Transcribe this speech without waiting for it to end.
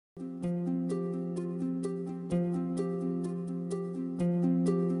Rolling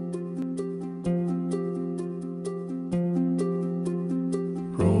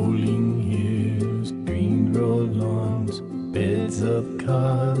hills, green road lawns, beds of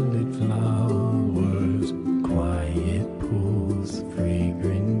colored flowers, quiet pools,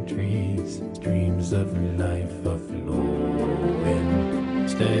 fragrant trees, streams of life are flowing,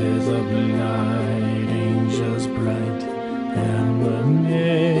 stairs of light, angels bright,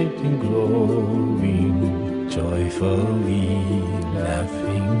 emanating, glowing, joyfully,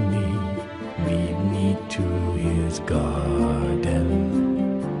 laughingly, lead me to his garden.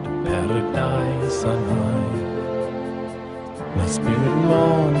 Paradise on high, my spirit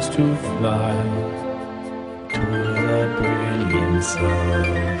longs to fly to the brilliance of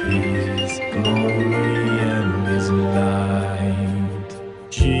his glory and his light.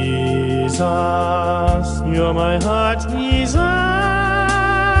 Jesus, you're my heart's desire.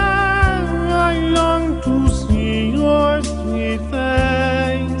 I long to see your sweet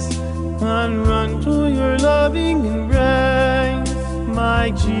face and run to your loving embrace.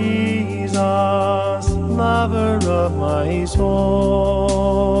 My Jesus, lover of my soul.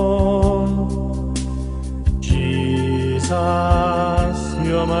 Jesus,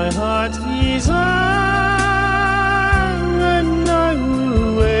 you're my heart's desire, and I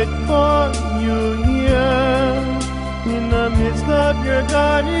will wait for you here in the midst of your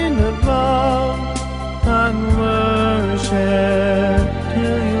garden above, and worship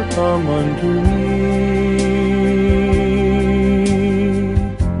till you come unto me.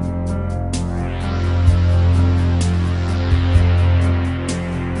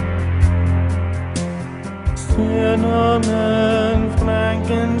 Cinnamon,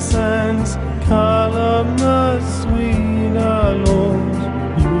 frankincense, calamus, sweet aloes,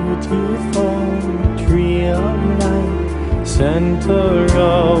 beautiful tree of life, center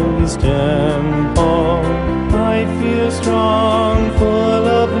of his temple. I feel strong, full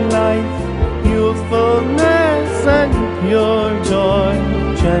of life, youthfulness and pure joy,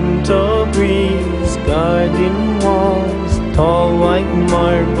 gentle breeze, garden walls, tall white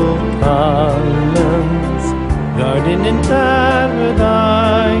marble columns, garden in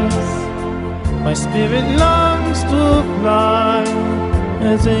paradise. My spirit longs to fly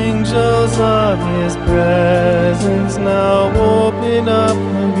as angels of his presence now open up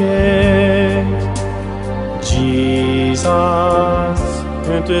again. Jesus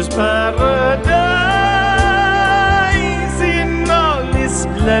enters paradise in all his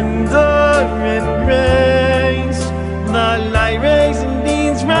splendor and grace. The light rays and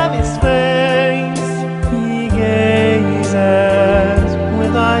beams from his face. He gazes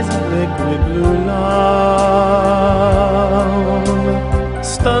with eyes of liquid blue love.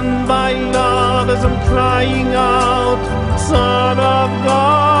 Stunned by love as I'm crying out, Son of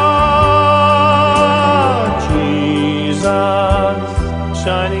God. Jesus,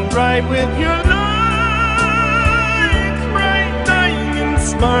 shining bright with your light, bright diamonds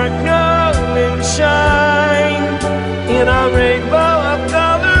sparkle and shine in a rainbow of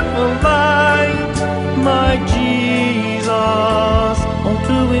colorful light. My Jesus, oh,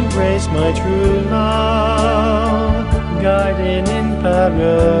 to embrace my true love, garden in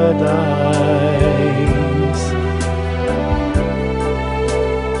paradise.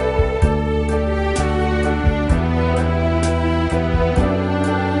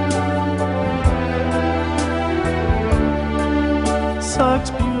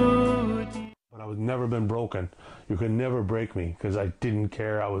 Such beauty. But I was never been broken. You could never break me because I didn't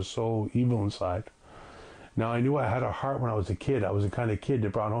care. I was so evil inside. Now, I knew I had a heart when I was a kid. I was the kind of kid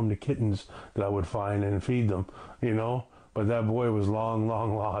that brought home the kittens that I would find and feed them, you know. But that boy was long,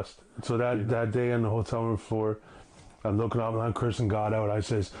 long lost. So that day on the hotel room floor, I'm looking up and I'm cursing God out. I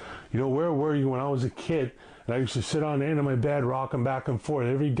says, you know, where were you when I was a kid? And I used to sit on the end of my bed rocking back and forth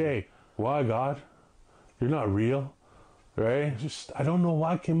every day. Why, God? You're not real, right? I don't know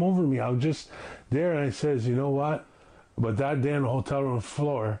why it came over me. I was just there and I says, you know what? But that day on the hotel room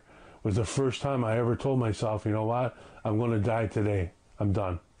floor was the first time I ever told myself, you know what? I'm going to die today. I'm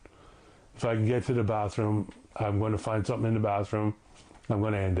done. If I can get to the bathroom, I'm going to find something in the bathroom. I'm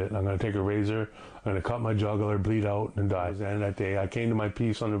going to end it. I'm going to take a razor. I'm going to cut my jugular, bleed out, and die. And that day, I came to my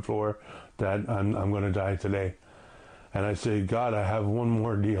peace on the floor that I'm going to die today. And I said, God, I have one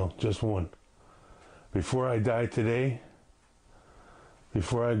more deal, just one. Before I die today,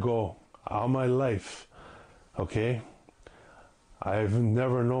 before I go, all my life, okay, I've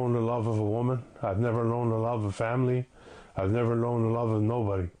never known the love of a woman. I've never known the love of family. I've never known the love of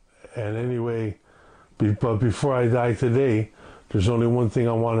nobody. And anyway, but before I die today, there's only one thing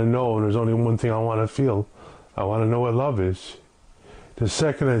I want to know, and there's only one thing I want to feel. I want to know what love is. the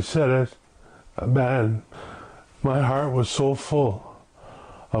second I said it, man, my heart was so full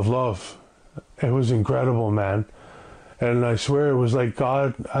of love. It was incredible, man. And I swear it was like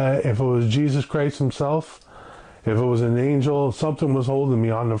God, if it was Jesus Christ himself, if it was an angel, something was holding me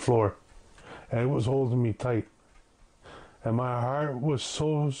on the floor. And it was holding me tight. And my heart was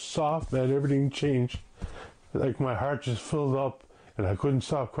so soft that everything changed. Like my heart just filled up and I couldn't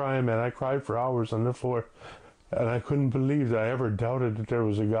stop crying, man. I cried for hours on the floor. And I couldn't believe that I ever doubted that there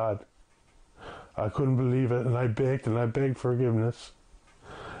was a God. I couldn't believe it, and I begged forgiveness.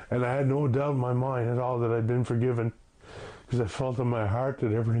 And I had no doubt in my mind at all that I'd been forgiven, because I felt in my heart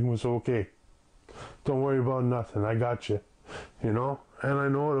that everything was okay. Don't worry about nothing, I got you, you know? And I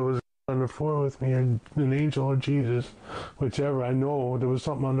know it was on the floor with me, or an angel or Jesus, whichever. I know there was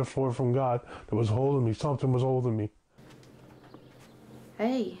something on the floor from God that was holding me, something was holding me.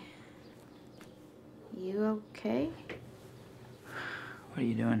 Hey, you okay? What are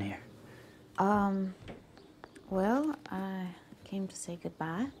you doing here? Well, I came to say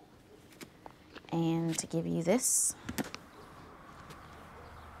goodbye and to give you this.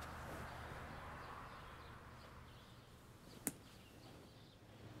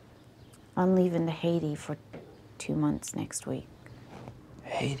 I'm leaving to Haiti for 2 months next week.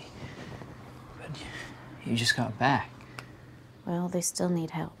 Haiti? But you just got back. Well, they still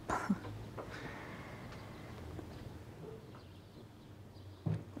need help.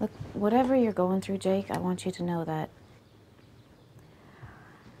 Look, whatever you're going through, Jake, I want you to know that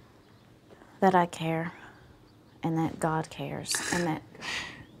I care, and that God cares, and that...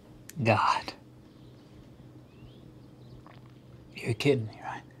 God. You're kidding me,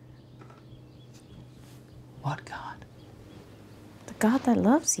 right? What God? The God that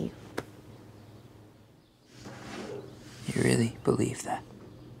loves you. You really believe that?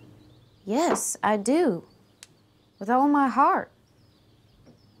 Yes, I do. With all my heart.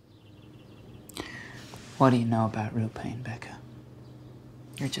 What do you know about real pain, Becca?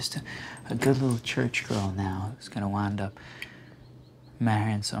 You're just a good little church girl now who's gonna wind up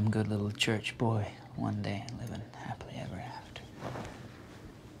marrying some good little church boy one day and living happily ever after.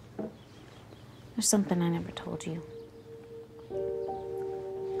 There's something I never told you.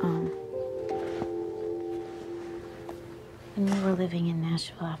 When you were living in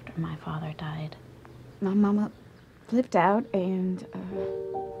Nashville after my father died, my mama flipped out and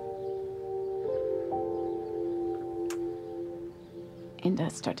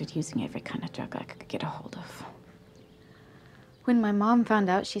started using every kind of drug I could get a hold of. When my mom found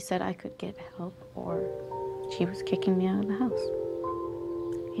out, she said I could get help or she was kicking me out of the house.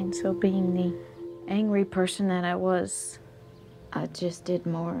 And so being the angry person that I was, I just did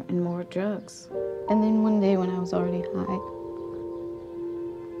more and more drugs. And then one day when I was already high,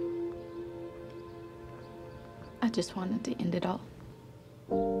 I just wanted to end it all.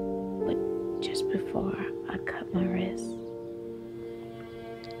 But just before I cut my wrist,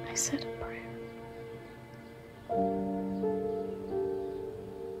 I said a prayer.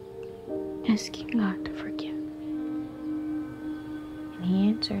 Asking God to forgive me. And he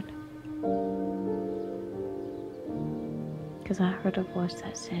answered. Because I heard a voice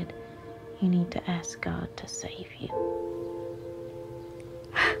that said, you need to ask God to save you.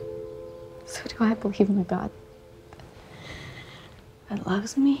 So do I believe in a God that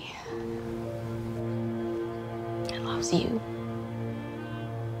loves me? That loves you?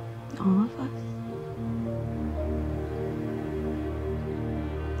 All of us?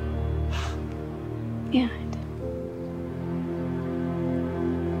 Yeah, I do.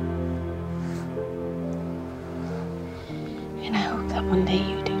 And I hope that one day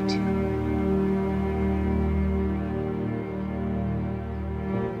you do too.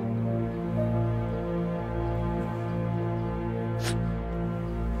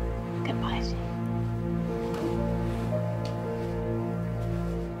 Goodbye, Jane.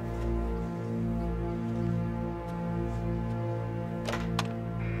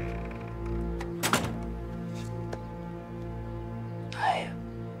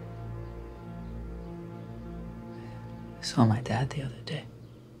 I saw my dad the other day.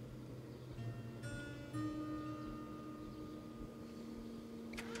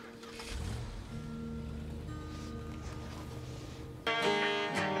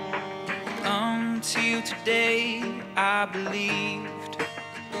 Until today, I believed,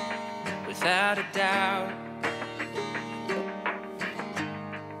 without a doubt,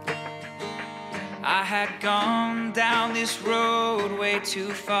 I had gone down this road way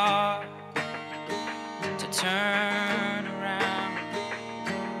too far to turn around.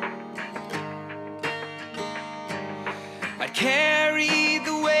 I'd carry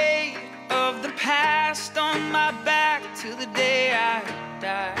the weight of the past on my back till the day I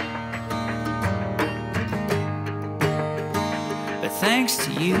thanks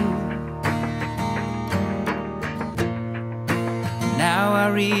to you. Now I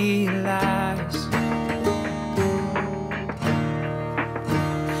realize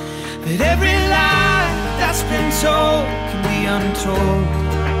that every lie that's been told can be untold,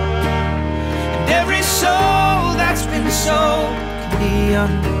 and every soul that's been sold can be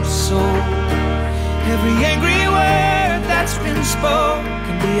unsold. Every angry word that's been spoken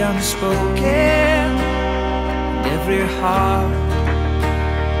can be unspoken, and every heart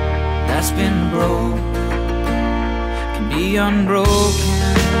that's been broke can be unbroken.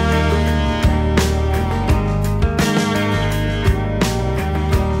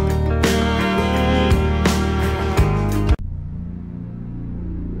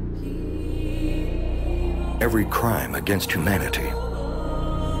 Every crime against humanity,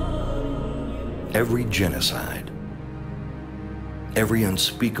 every genocide, every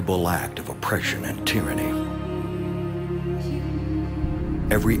unspeakable act of oppression and tyranny,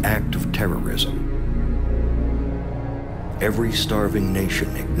 every act of terrorism, every starving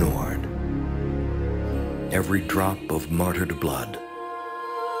nation ignored, every drop of martyred blood,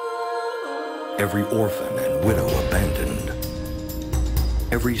 every orphan and widow abandoned,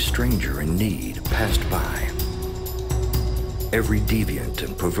 every stranger in need passed by, every deviant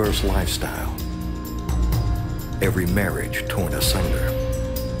and perverse lifestyle, every marriage torn asunder,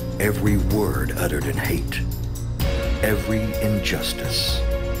 every word uttered in hate, every injustice,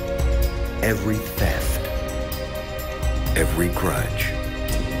 every theft, every grudge,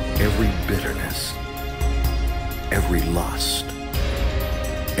 every bitterness, every lust,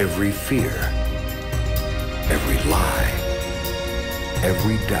 every fear, every lie,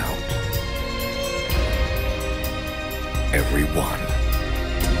 every doubt, every one.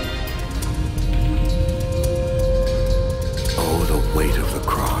 Oh, the weight of the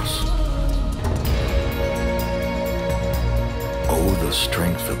cross. Oh, the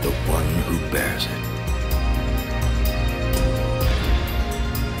strength of the one who bears it.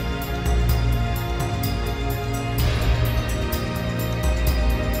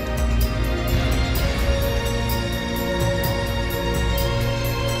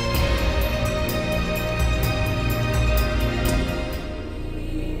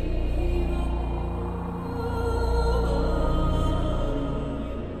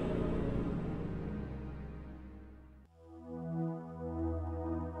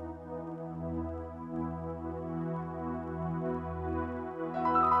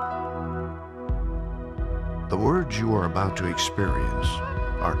 The words you are about to experience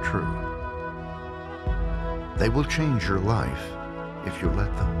are true. They will change your life if you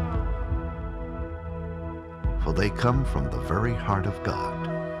let them. For they come from the very heart of God.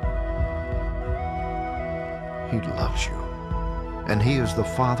 He loves you, and He is the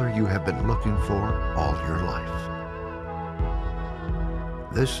Father you have been looking for all your life.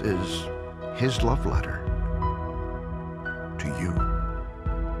 This is His love letter to you.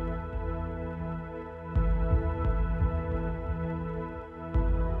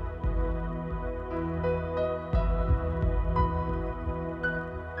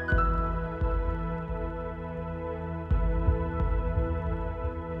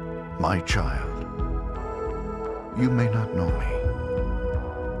 My child, you may not know me,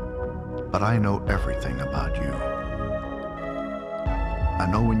 but I know everything about you. I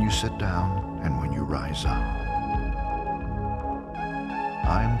know when you sit down and when you rise up.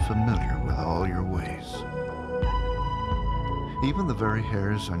 I am familiar with all your ways. Even the very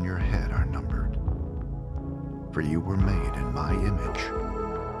hairs on your head are numbered, for you were made in my image.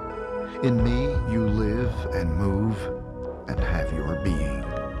 In me you live and move and have your being.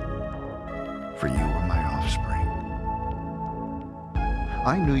 For you are my offspring.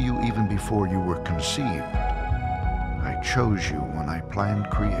 I knew you even before you were conceived. I chose you when I planned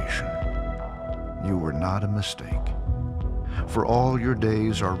creation. You were not a mistake, for all your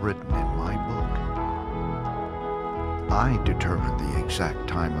days are written in my book. I determined the exact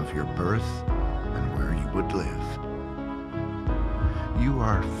time of your birth and where you would live. You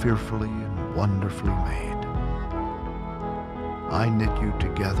are fearfully and wonderfully made. I knit you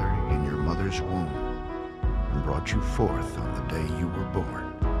together in your mother's womb and brought you forth on the day you were born.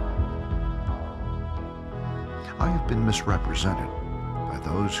 I have been misrepresented by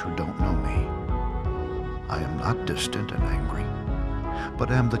those who don't know me. I am not distant and angry,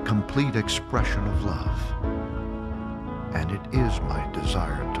 but am the complete expression of love. And it is my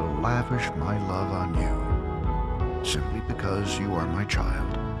desire to lavish my love on you, simply because you are my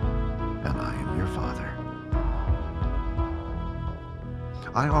child and I am your father.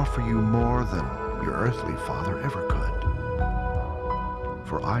 I offer you more than your earthly father ever could,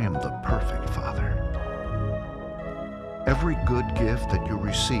 for I am the perfect father. every good gift that you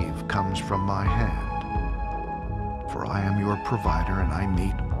receive comes from my hand. For I am your provider and I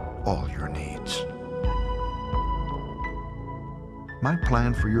meet all your needs. My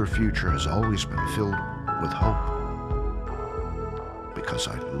plan for your future has always been filled with hope, because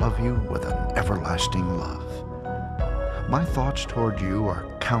I love you with an everlasting love. My thoughts toward you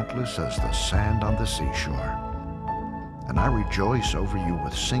are countless as the sand on the seashore, and I rejoice over you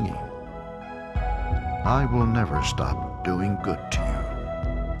with singing. I will never stop doing good to you,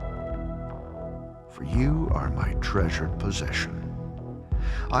 for you are my treasured possession.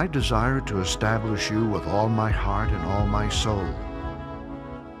 I desire to establish you with all my heart and all my soul,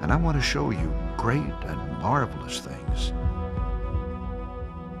 and I want to show you great and marvelous things.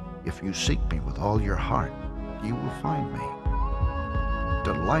 If you seek me with all your heart, you will find me.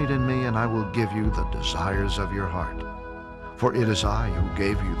 Delight in me, and I will give you the desires of your heart. For it is I who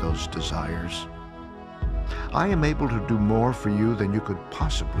gave you those desires. I am able to do more for you than you could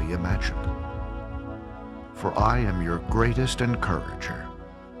possibly imagine. For I am your greatest encourager.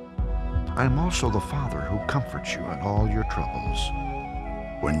 I am also the Father who comforts you in all your troubles.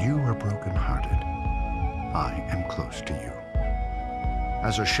 When you are brokenhearted, I am close to you.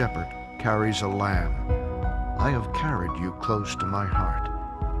 As a shepherd carries a lamb, I have carried you close to my heart.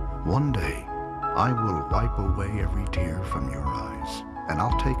 One day, I will wipe away every tear from your eyes, and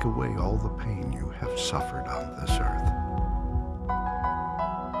I'll take away all the pain you have suffered on this earth.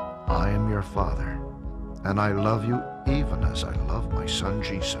 I am your Father, and I love you even as I love my Son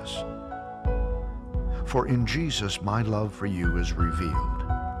Jesus. For in Jesus my love for you is revealed.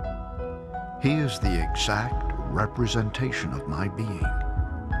 He is the exact representation of my being.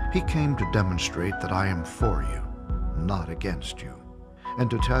 He came to demonstrate that I am for you, not against you, and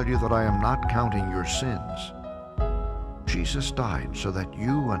to tell you that I am not counting your sins. Jesus died so that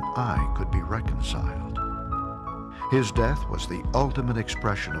you and I could be reconciled. His death was the ultimate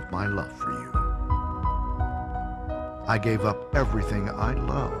expression of my love for you. I gave up everything I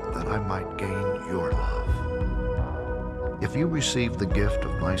loved that I might gain your love. If you receive the gift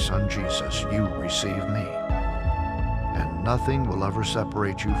of my Son Jesus, you receive me, and nothing will ever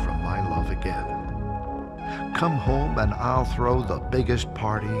separate you from my love again. Come home and I'll throw the biggest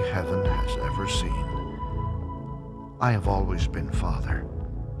party heaven has ever seen. I have always been Father,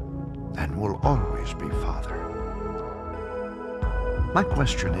 and will always be Father. My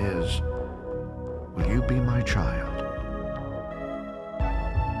question is, will you be my child?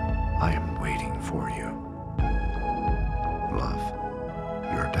 I am waiting for you. Love,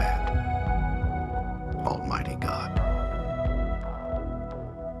 your dad, Almighty God.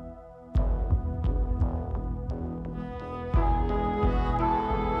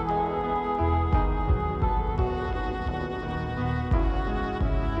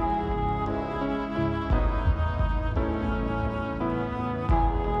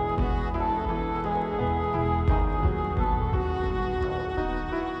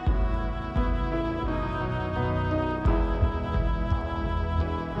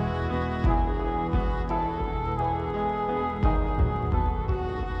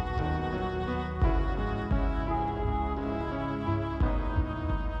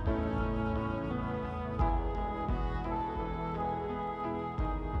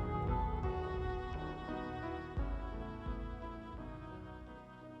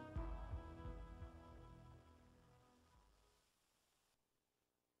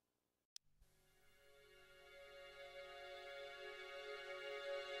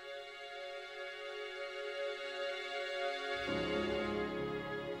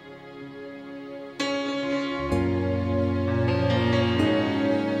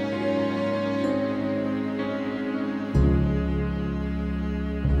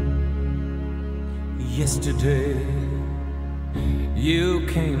 Yesterday, you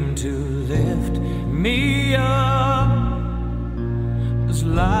came to lift me up, as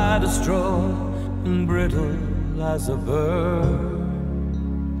light as straw and brittle as a bird.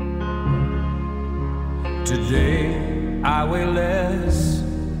 Today, I weigh less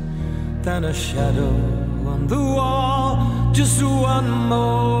than a shadow on the wall, just one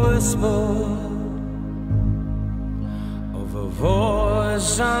more whisper of a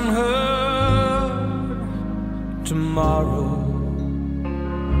voice unheard. Tomorrow,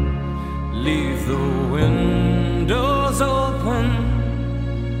 leave the windows open.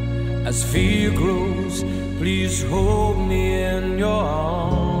 As fear grows, please hold me in your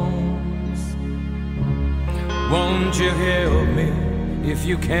arms. Won't you help me, if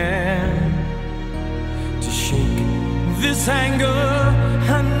you can, to shake this anger?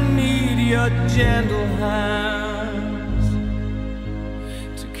 I need your gentle hands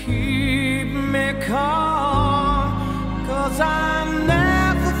to keep me calm. I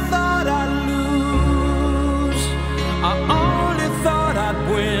never thought I'd lose, I only thought I'd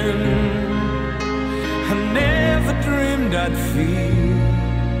win. I never dreamed I'd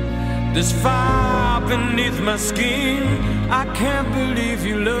feel this fire beneath my skin. I can't believe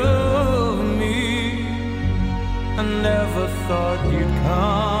you love me. I never thought you'd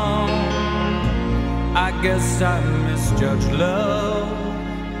come. I guess I misjudged love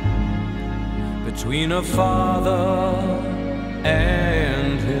between a father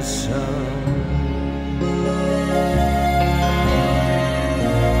and his son.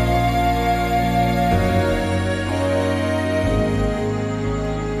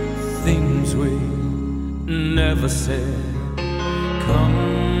 Things we never said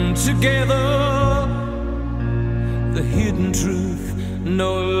come together. The hidden truth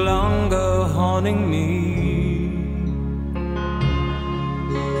no longer haunting me.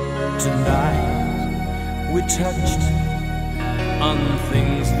 Tonight we touched on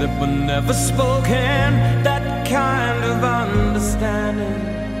things that were never spoken. That kind of understanding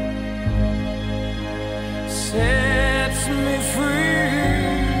sets me free.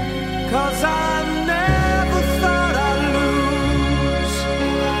 'Cause I never thought I'd lose,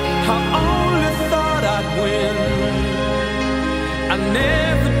 I only thought I'd win. I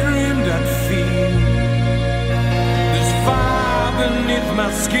never dreamed I'd feel this fire beneath my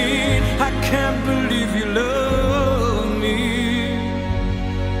skin. I can't believe you love me.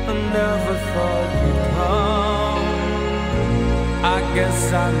 I never thought you'd come. I guess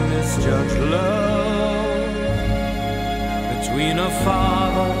I misjudged love between a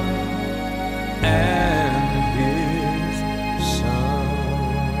father and his son.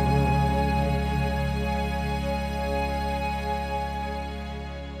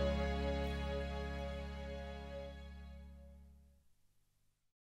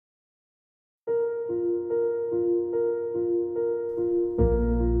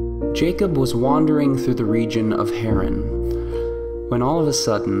 Jacob was wandering through the region of Haran when all of a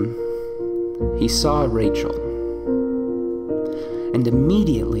sudden he saw Rachel, and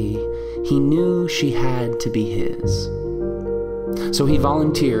immediately he knew she had to be his. So he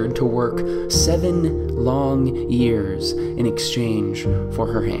volunteered to work 7 long years in exchange for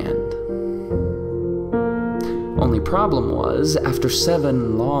her hand. Only problem was, after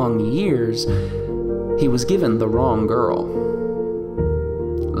 7 long years, he was given the wrong girl,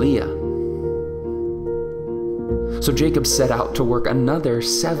 Leah. So Jacob set out to work another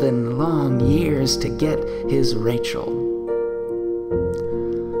 7 long years to get his Rachel.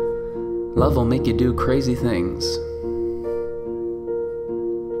 Love will make you do crazy things.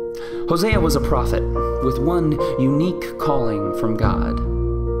 Hosea was a prophet with one unique calling from God.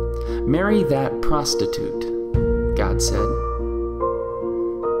 Marry that prostitute, God said.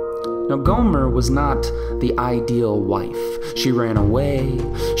 Now, Gomer was not the ideal wife. She ran away,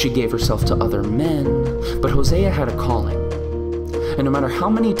 she gave herself to other men, but Hosea had a calling. And no matter how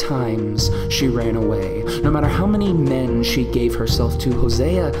many times she ran away, no matter how many men she gave herself to,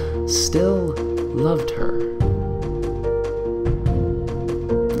 Hosea still loved her.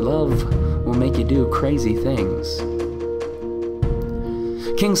 Love will make you do crazy things.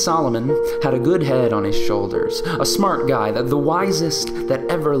 King Solomon had a good head on his shoulders, a smart guy, the wisest that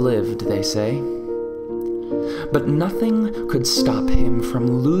ever lived, they say. But nothing could stop him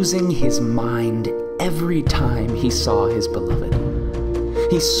from losing his mind every time he saw his beloved.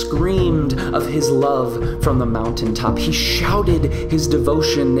 He screamed of his love from the mountaintop. He shouted his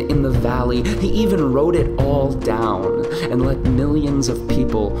devotion in the valley. He even wrote it all down and let millions of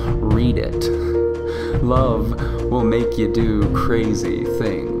people read it. Love will make you do crazy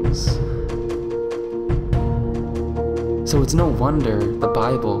things. So it's no wonder the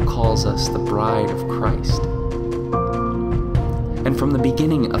Bible calls us the bride of Christ. And from the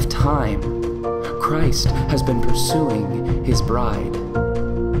beginning of time, Christ has been pursuing his bride,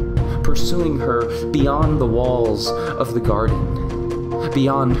 pursuing her beyond the walls of the garden,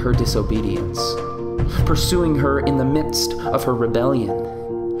 beyond her disobedience, pursuing her in the midst of her rebellion,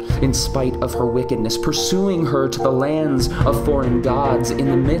 in spite of her wickedness, pursuing her to the lands of foreign gods in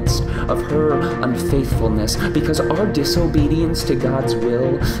the midst of her unfaithfulness, because our disobedience to God's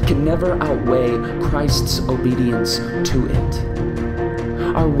will can never outweigh Christ's obedience to it.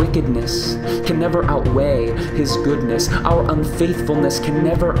 Our wickedness can never outweigh His goodness. Our unfaithfulness can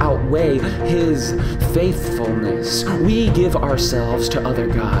never outweigh His faithfulness. We give ourselves to other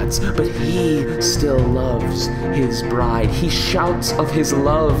gods, but He still loves His bride. He shouts of His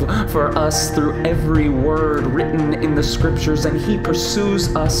love for us through every word written in the Scriptures, and He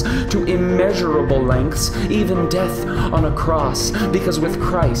pursues us to immeasurable lengths, even death on a cross, because with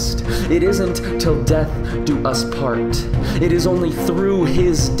Christ, it isn't till death do us part. It is only through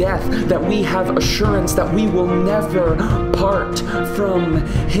His death that we have assurance that we will never part from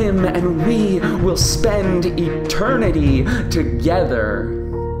Him, and we will spend eternity together.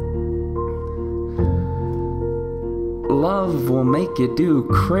 Love will make you do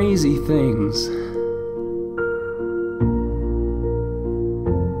crazy things.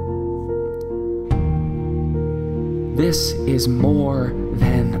 This is more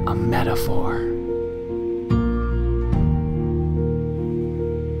than a metaphor.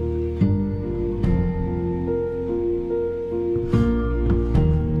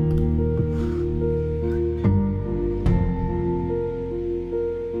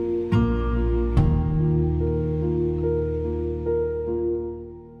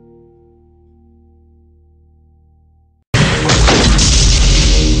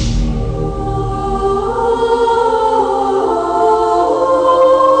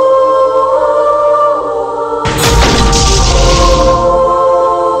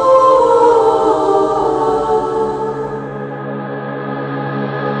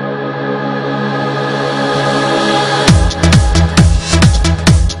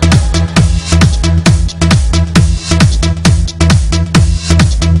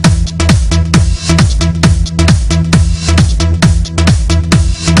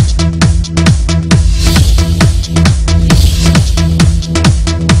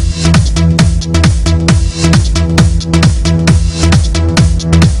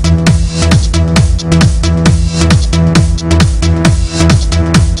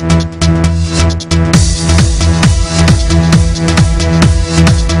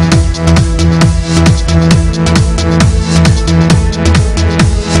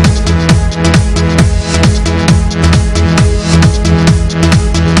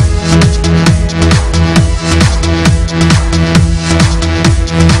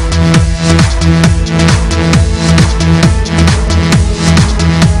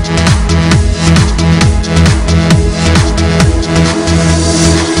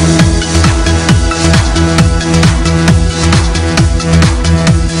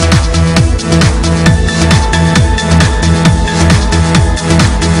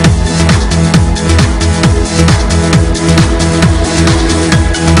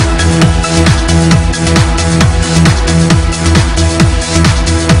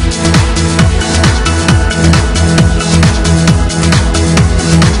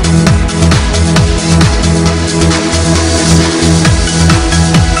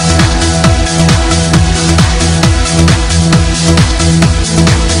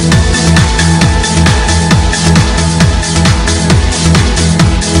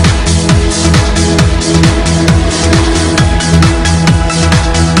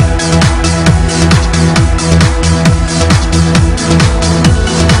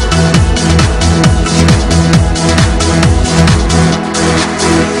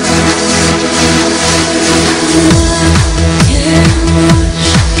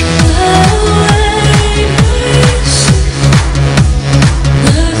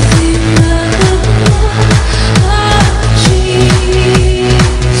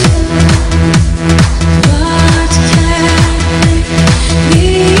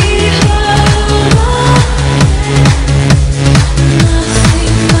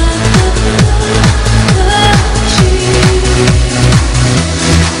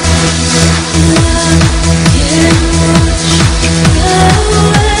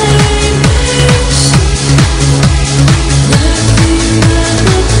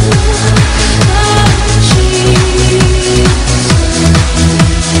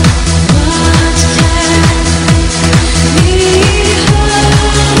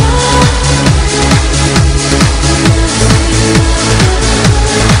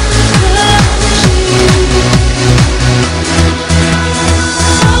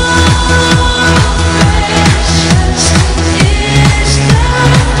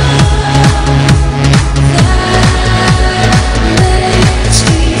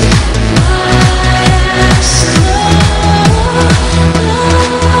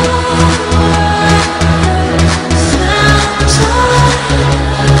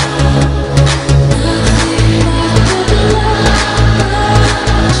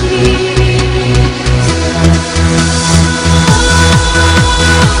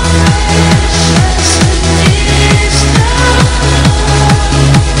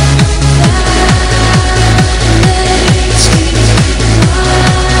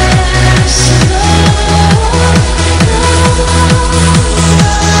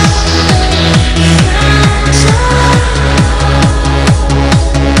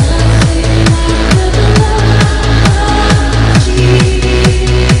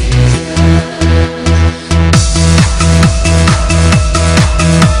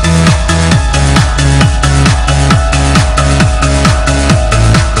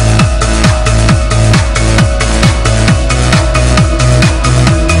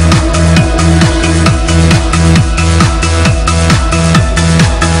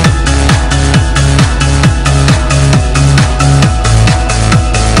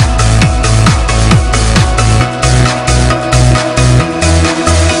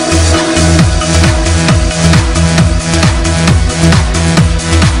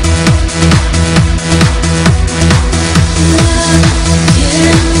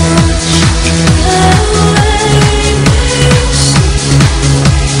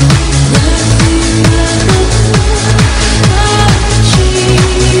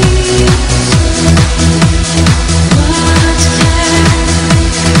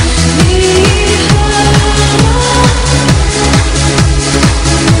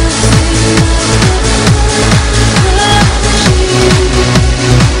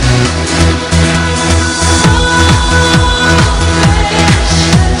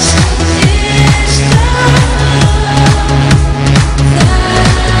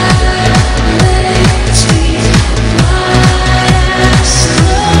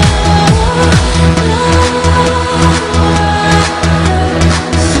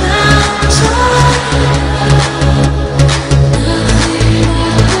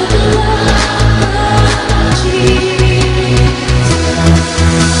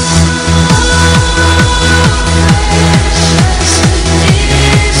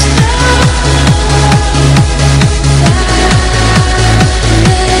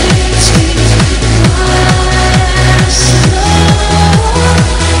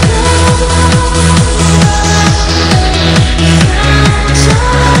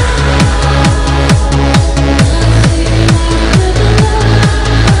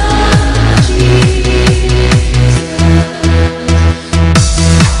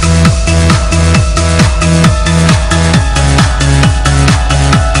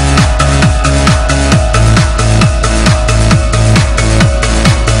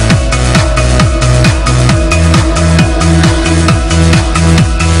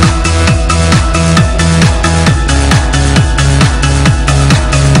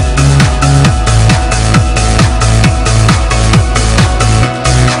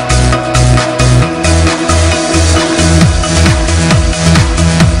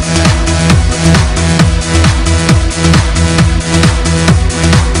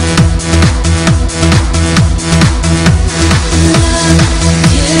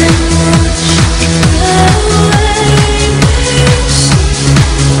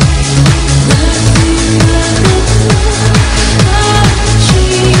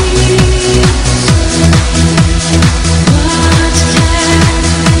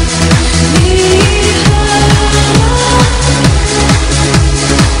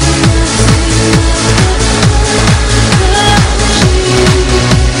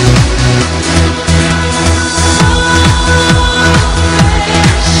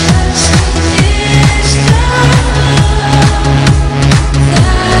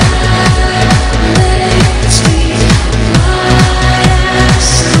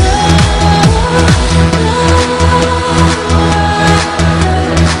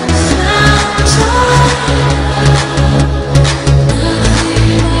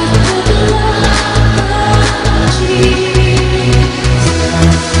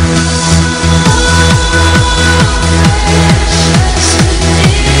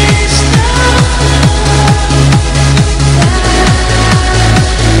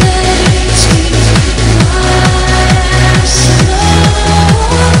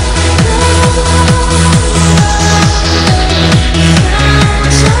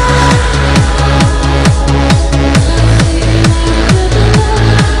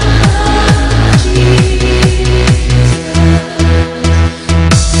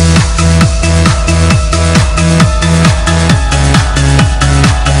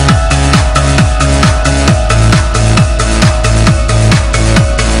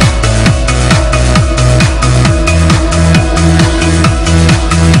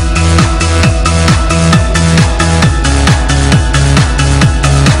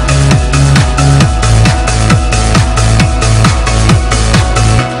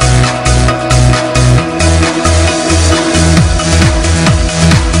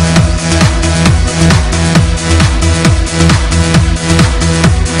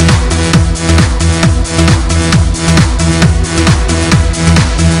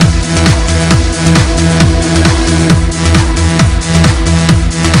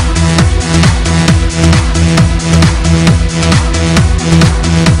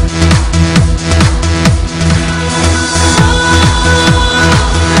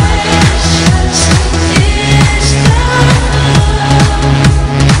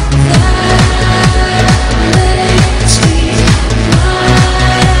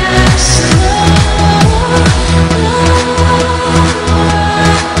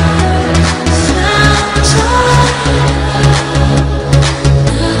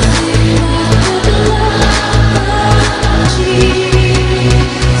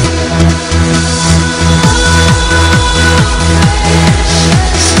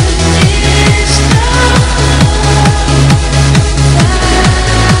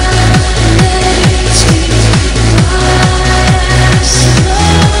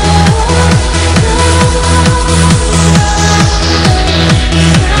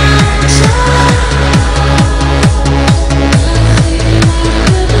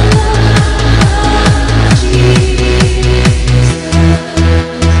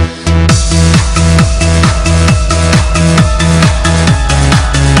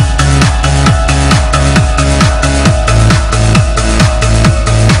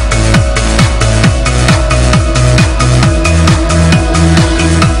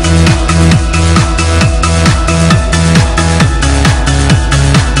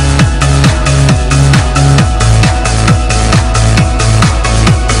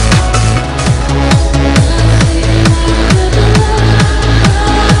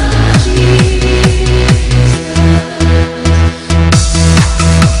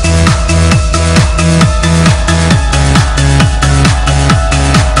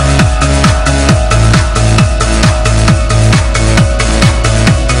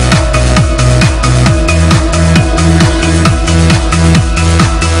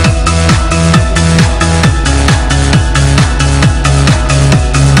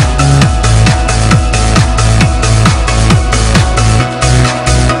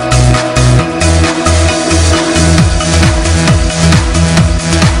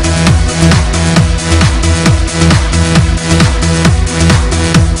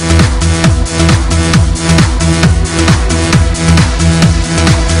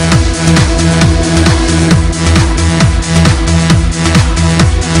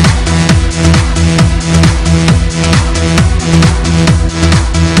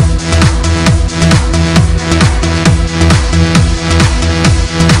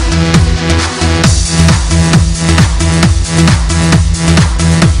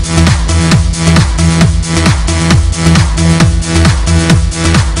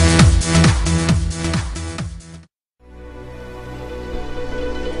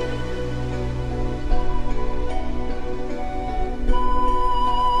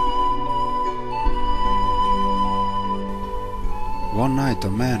 that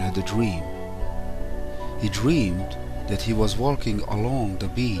a man had a dream. He dreamed that he was walking along the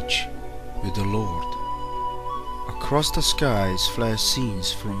beach with the Lord. Across the skies flashed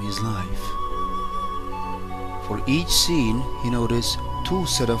scenes from his life. For each scene he noticed two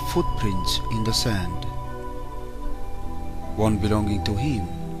set of footprints in the sand, one belonging to him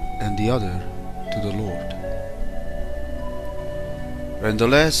and the other to the Lord. When the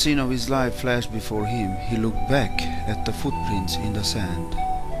last scene of his life flashed before him, he looked back at the footprints in the sand.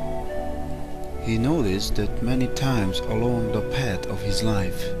 He noticed that many times along the path of his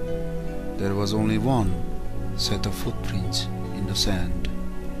life, there was only one set of footprints in the sand.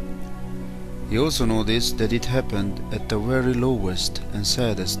 He also noticed that it happened at the very lowest and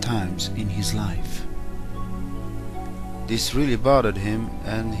saddest times in his life. This really bothered him,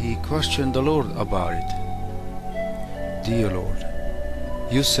 and he questioned the Lord about it. Dear Lord,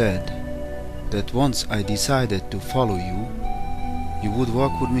 you said that once I decided to follow you, you would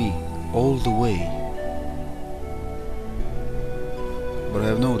walk with me all the way. But I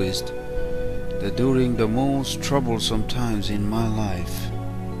have noticed that during the most troublesome times in my life,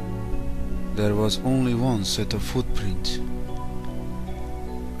 there was only one set of footprints.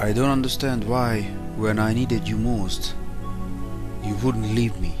 I don't understand why, when I needed you most, you wouldn't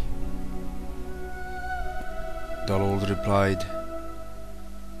leave me. The Lord replied,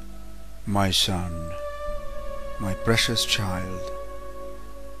 My son, my precious child,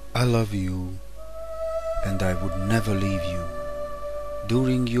 I love you and I would never leave you.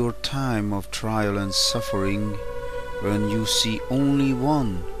 During your time of trial and suffering, when you see only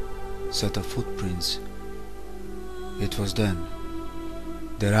one set of footprints, it was then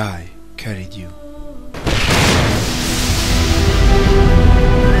that I carried you.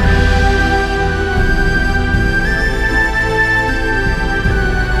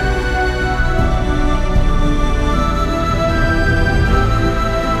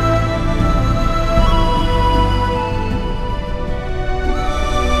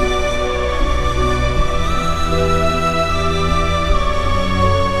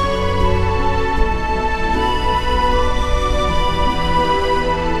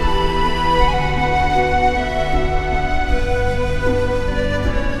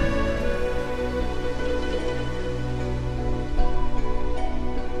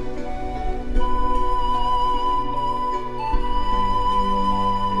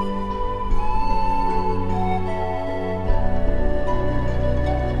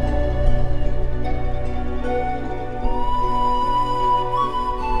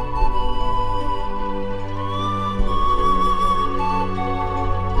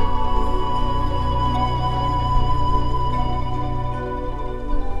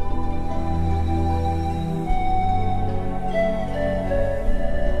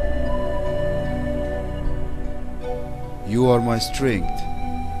 You are my strength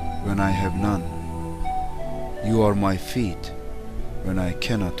when I have none. You are my feet when I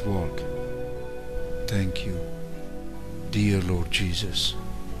cannot walk. Thank you, dear Lord Jesus,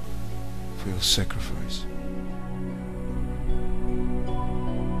 for your sacrifice.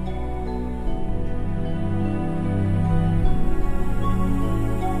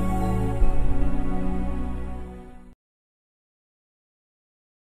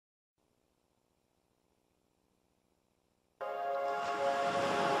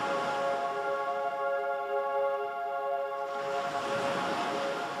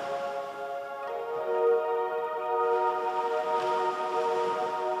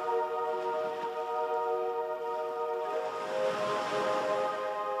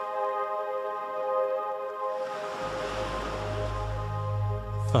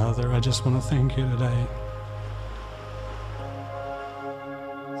 Father, I just want to thank you today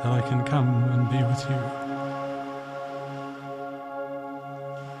that I can come and be with you.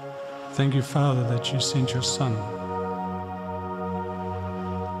 Thank you, Father, that you sent your Son.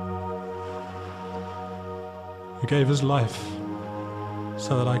 Who gave his life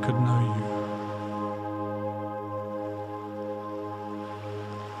so that I could know you.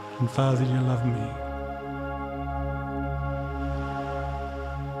 And Father, you love me.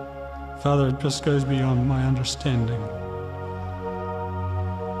 Father, it just goes beyond my understanding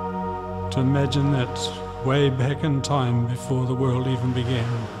to imagine that way back in time, before the world even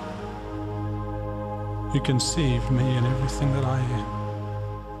began, you conceived me in everything that I am.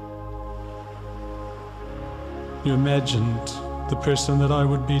 You imagined the person that I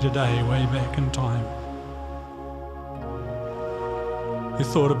would be today way back in time. You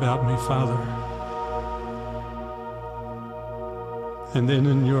thought about me, Father. And then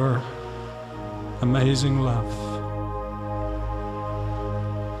in your amazing love,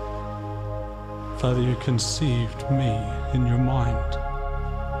 Father, you conceived me in your mind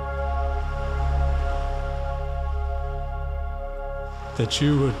that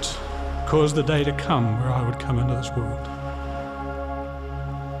you would cause the day to come where I would come into this world.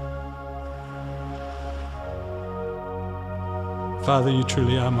 Father, you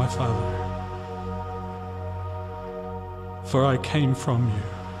truly are my Father, for I came from you.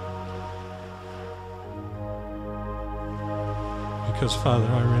 Because, Father,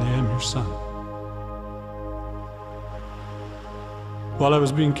 I really am your son. While I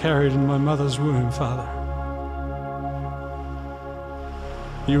was being carried in my mother's womb, Father,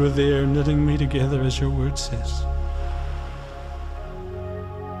 you were there knitting me together as your word says.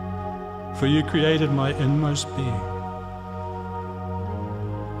 For you created my inmost being.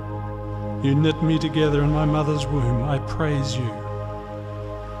 You knit me together in my mother's womb. I praise you,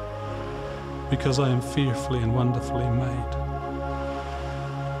 because I am fearfully and wonderfully made.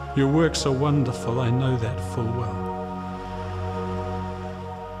 Your works are wonderful, I know that full well.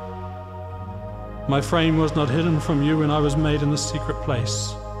 My frame was not hidden from you when I was made in the secret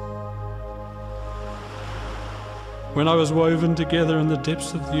place. When I was woven together in the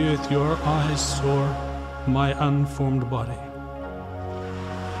depths of the earth, your eyes saw my unformed body.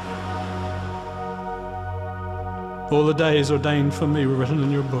 All the days ordained for me were written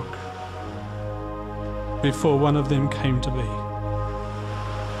in your book, before one of them came to be.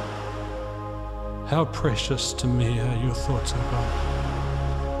 How precious to me are your thoughts, O God.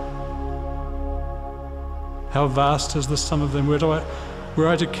 How vast is the sum of them. Were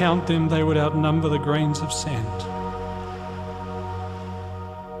I to count them, they would outnumber the grains of sand.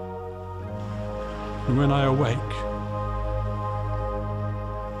 And when I awake,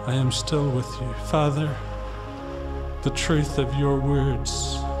 I am still with you. Father, the truth of your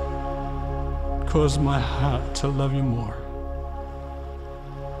words cause my heart to love you more.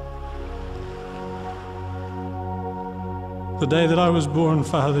 The day that I was born,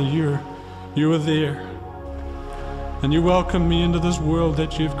 Father, you were there, and you welcomed me into this world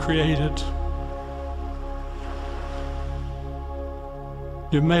that you've created.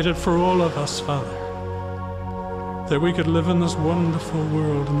 You've made it for all of us, Father, that we could live in this wonderful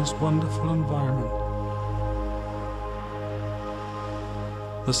world, in this wonderful environment.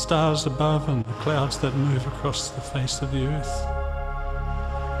 The stars above and the clouds that move across the face of the earth.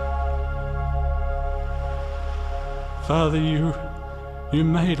 Father, you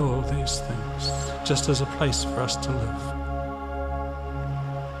made all these things just as a place for us to live.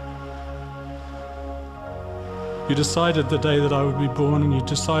 You decided the day that I would be born, and you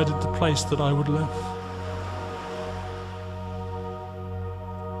decided the place that I would live.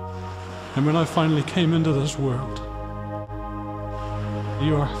 And when I finally came into this world,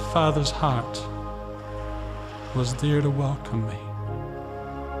 your Father's heart was there to welcome me.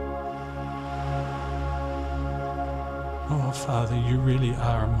 Oh, Father, you really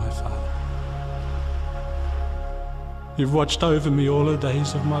are my Father. You've watched over me all the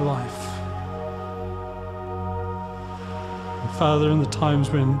days of my life. And Father, in the times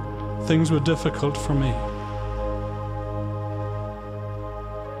when things were difficult for me,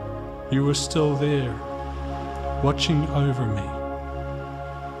 you were still there, watching over me,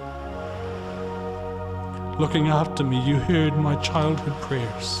 looking after me. You heard my childhood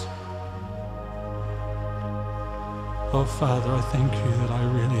prayers. Oh, Father, I thank you that I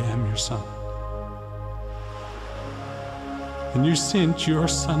really am your son. And you sent your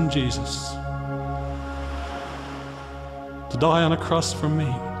son, Jesus, to die on a cross for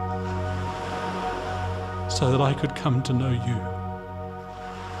me, so that I could come to know you.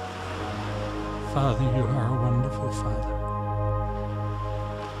 Father, you are a wonderful Father.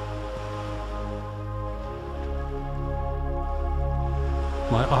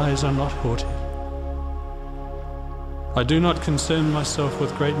 My eyes are not haughty. I do not concern myself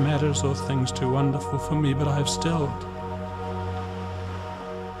with great matters or things too wonderful for me, but I have stilled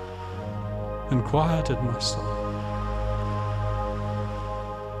and quieted my soul,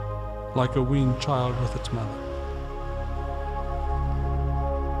 like a weaned child with its mother.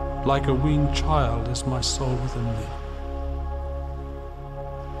 Like a weaned child is my soul within me.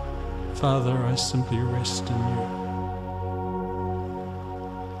 Father, I simply rest in you.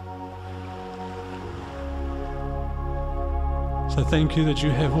 So thank you that you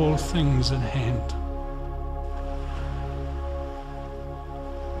have all things in hand.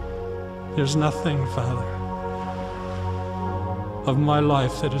 There's nothing, Father, of my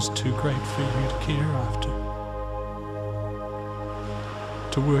life that is too great for you to care after,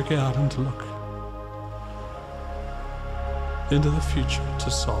 to work out and to look into the future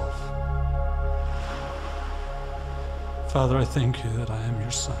to solve. Father, I thank you that I am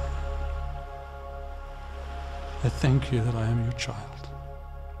your son. I thank you that I am your child.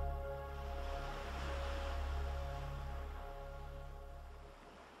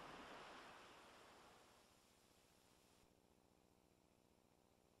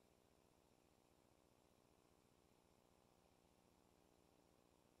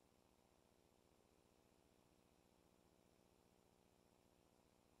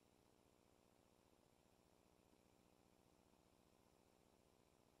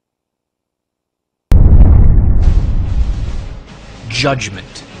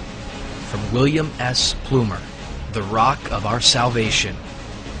 Judgment, from William S. Plumer, The Rock of Our Salvation,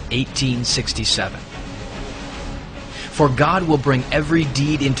 1867. For God will bring every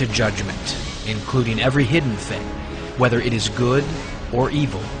deed into judgment, including every hidden thing, whether it is good or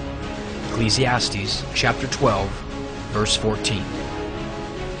evil. Ecclesiastes chapter 12, verse 14.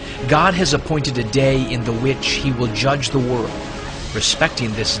 God has appointed a day in the which He will judge the world.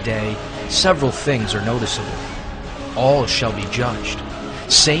 Respecting this day, several things are noticeable. All shall be judged,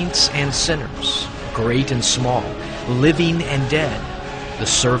 saints and sinners, great and small, living and dead, the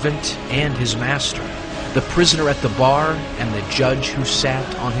servant and his master, the prisoner at the bar and the judge who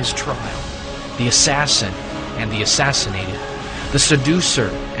sat on his trial, the assassin and the assassinated, the seducer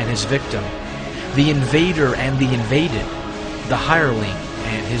and his victim, the invader and the invaded, the hireling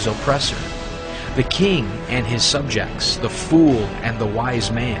and his oppressor, the king and his subjects, the fool and the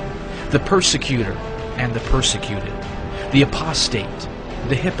wise man, the persecutor and the persecuted, the apostate,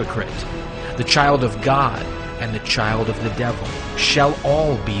 the hypocrite, the child of God and the child of the devil shall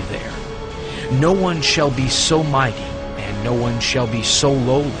all be there. No one shall be so mighty, and no one shall be so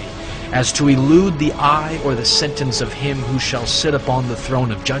lowly, as to elude the eye or the sentence of him who shall sit upon the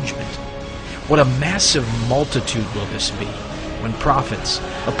throne of judgment. What a massive multitude will this be, when prophets,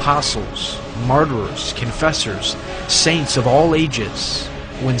 apostles, martyrs, confessors, saints of all ages,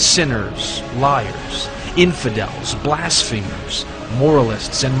 when sinners, liars, infidels, blasphemers,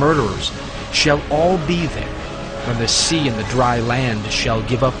 moralists, and murderers shall all be there, when the sea and the dry land shall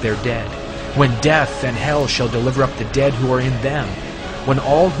give up their dead, when death and hell shall deliver up the dead who are in them, when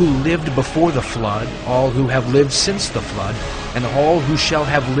all who lived before the flood, all who have lived since the flood, and all who shall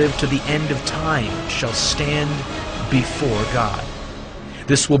have lived to the end of time shall stand before God.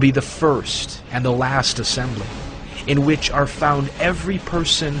 This will be the first and the last assembly, in which are found every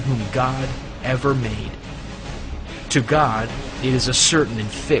person whom God ever made. To God it is a certain and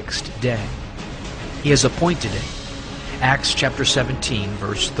fixed day. He has appointed it. Acts chapter 17,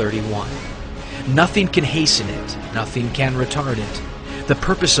 verse 31. Nothing can hasten it, nothing can retard it. The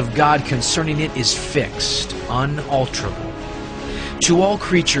purpose of God concerning it is fixed, unalterable. To all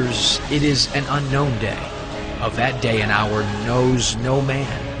creatures it is an unknown day. Of that day and hour knows no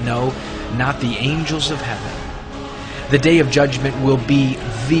man, no, not the angels of heaven. The day of judgment will be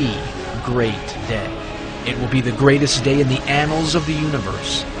the great day. It will be the greatest day in the annals of the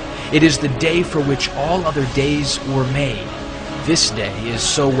universe. It is the day for which all other days were made. This day is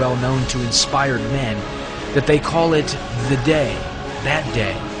so well known to inspired men that they call it the day, that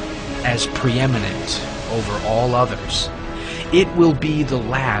day, as preeminent over all others. It will be the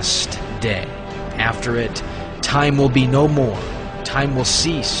last day. After it, time will be no more. Time will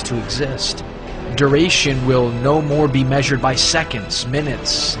cease to exist. Duration will no more be measured by seconds,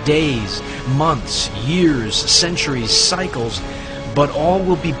 minutes, days, months, years, centuries, cycles, but all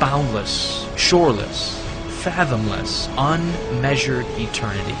will be boundless, shoreless, fathomless, unmeasured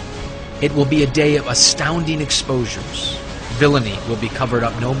eternity. It will be a day of astounding exposures. Villainy will be covered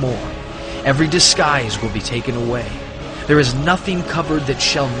up no more. Every disguise will be taken away. There is nothing covered that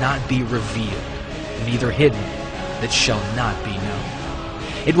shall not be revealed, neither hidden that shall not be known.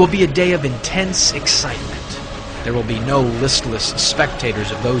 It will be a day of intense excitement. There will be no listless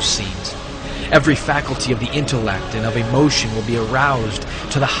spectators of those scenes. Every faculty of the intellect and of emotion will be aroused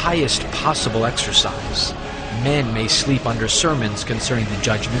to the highest possible exercise. Men may sleep under sermons concerning the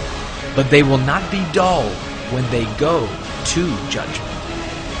judgment, but they will not be dull when they go to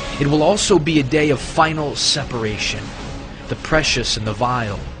judgment. It will also be a day of final separation. The precious and the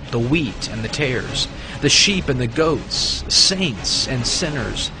vile, the wheat and the tares, the sheep and the goats, saints and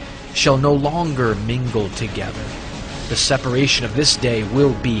sinners, shall no longer mingle together. The separation of this day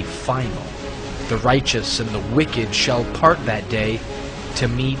will be final. The righteous and the wicked shall part that day to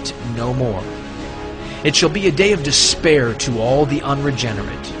meet no more. It shall be a day of despair to all the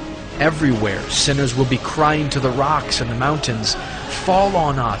unregenerate. Everywhere sinners will be crying to the rocks and the mountains, "Fall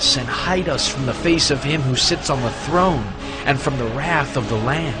on us and hide us from the face of him who sits on the throne and from the wrath of the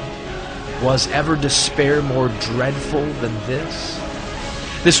Lamb." Was ever despair more dreadful than this?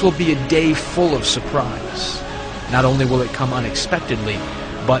 This will be a day full of surprise. Not only will it come unexpectedly,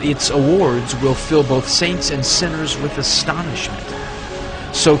 but its awards will fill both saints and sinners with astonishment.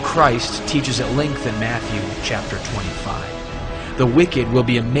 So Christ teaches at length in Matthew chapter 25. The wicked will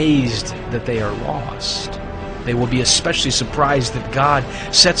be amazed that they are lost. They will be especially surprised that God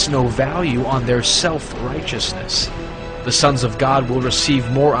sets no value on their self-righteousness. The sons of God will receive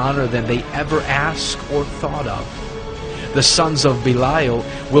more honor than they ever asked or thought of. The sons of Belial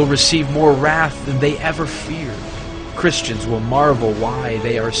will receive more wrath than they ever feared. Christians will marvel why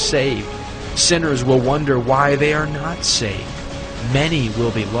they are saved. Sinners will wonder why they are not saved. many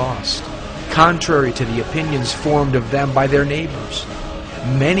will be lost, contrary to the opinions formed of them by their neighbors.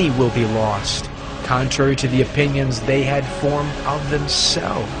 Many will be lost, contrary to the opinions they had formed of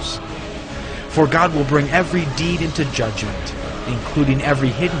themselves. For God will bring every deed into judgment, including every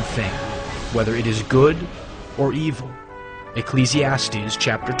hidden thing, whether it is good or evil. Ecclesiastes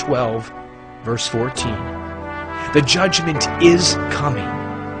chapter 12, verse 14. The judgment is coming.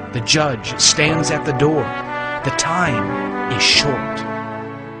 The judge stands at the door. The time is short.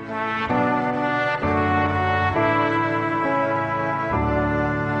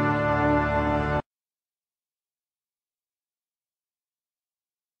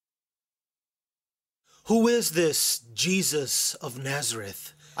 Who is this Jesus of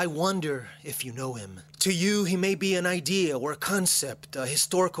Nazareth? I wonder if you know him. To you, he may be an idea or a concept, a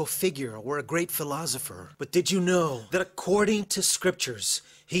historical figure or a great philosopher. But did you know that according to scriptures,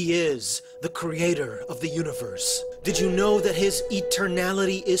 he is the creator of the universe? Did you know that his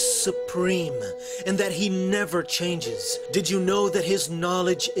eternality is supreme and that he never changes? Did you know that his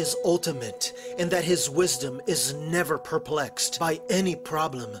knowledge is ultimate and that his wisdom is never perplexed by any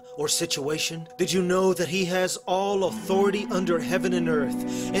problem or situation? Did you know that he has all authority under heaven and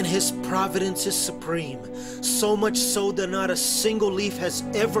earth and his providence is supreme? So much so that not a single leaf has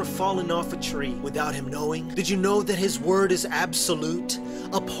ever fallen off a tree without him knowing. Did you know that his word is absolute,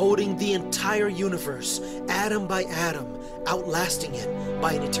 upholding the entire universe, atom by atom, outlasting it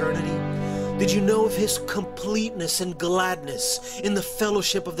by an eternity? Did you know of his completeness and gladness in the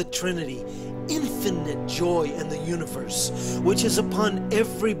fellowship of the Trinity, infinite joy in the universe, which is upon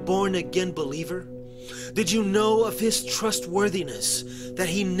every born-again believer? Did you know of his trustworthiness, that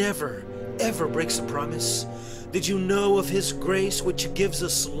he never, ever breaks a promise? Did you know of his grace which gives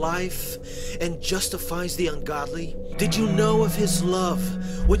us life and justifies the ungodly? Did you know of his love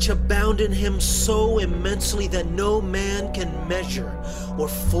which abound in him so immensely that no man can measure or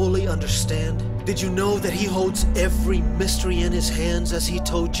fully understand? Did you know that he holds every mystery in his hands, as he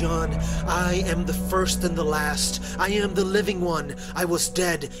told John, I am the first and the last. I am the living one. I was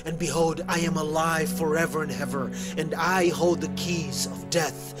dead, and behold, I am alive forever and ever, and I hold the keys of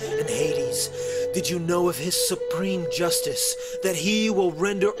death and Hades. Did you know of his supreme justice, that he will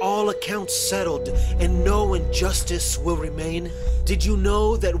render all accounts settled, and no injustice will remain? Did you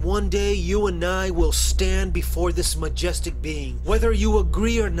know that one day you and I will stand before this majestic being, whether you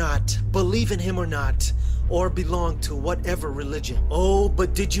agree or not, believe in him or not, or belong to whatever religion? Oh,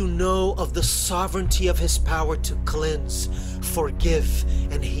 but did you know of the sovereignty of his power to cleanse, forgive,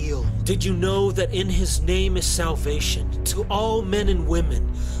 and heal? Did you know that in his name is salvation to all men and women,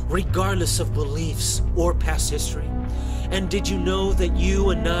 regardless of beliefs or past history? And did you know that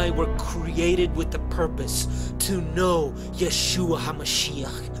you and I were created with the purpose to know Yeshua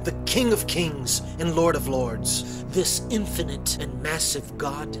HaMashiach, the King of Kings and Lord of Lords, this infinite and massive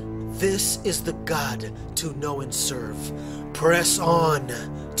God? This is the God to know and serve. Press on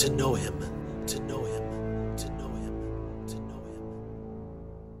to know him, to know him, to know him, to know him.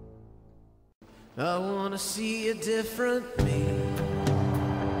 I wanna see a different me.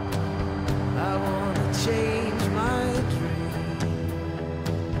 I wanna change my dream.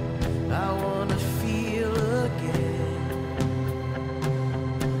 I wanna feel again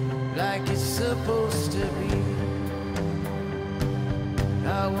like it's supposed to be.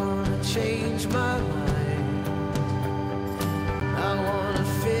 I wanna change my mind. I wanna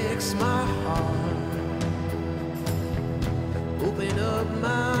fix my heart. Open up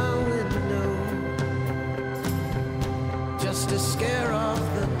my window just to scare off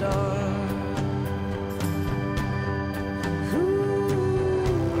the dark.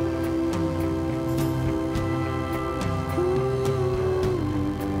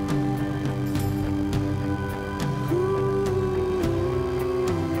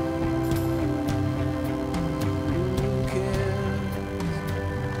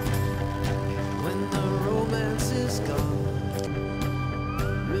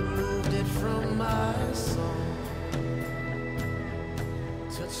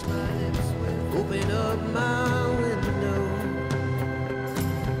 Open up my window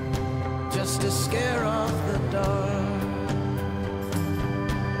just to scare off the dark.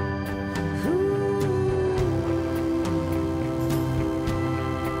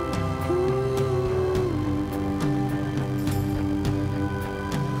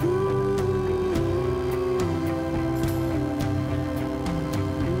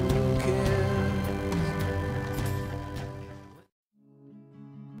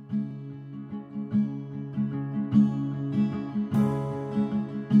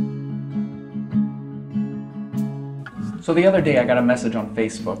 So the other day I got a message on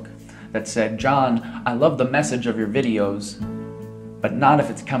Facebook that said, John, I love the message of your videos, but not if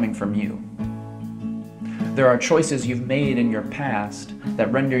it's coming from you. There are choices you've made in your past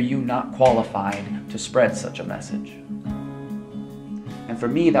that render you not qualified to spread such a message. And for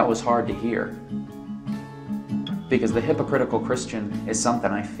me, that was hard to hear, because the hypocritical Christian is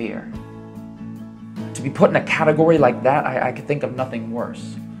something I fear. To be put in a category like that, I could think of nothing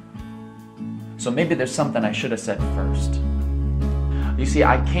worse. So maybe there's something I should have said first. You see,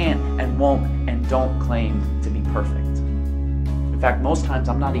 I can't and won't and don't claim to be perfect. In fact, most times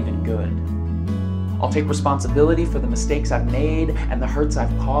I'm not even good. I'll take responsibility for the mistakes I've made and the hurts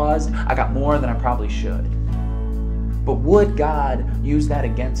I've caused. I got more than I probably should. But would God use that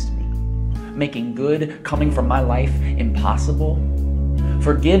against me? Making good coming from my life impossible?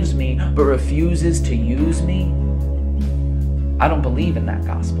 Forgives me but refuses to use me? I don't believe in that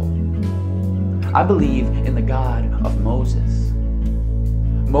gospel. I believe in the God of Moses.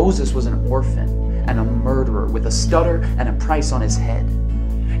 Moses was an orphan and a murderer with a stutter and a price on his head.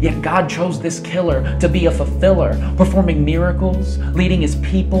 Yet God chose this killer to be a fulfiller, performing miracles, leading his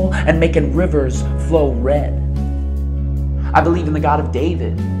people, and making rivers flow red. I believe in the God of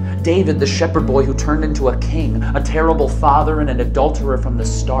David. David, the shepherd boy who turned into a king, a terrible father and an adulterer from the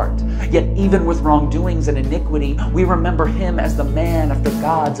start. Yet even with wrongdoings and iniquity, we remember him as the man after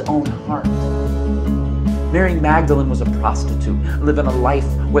God's own heart. Mary Magdalene was a prostitute, living a life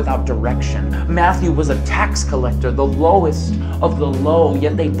without direction. Matthew was a tax collector, the lowest of the low,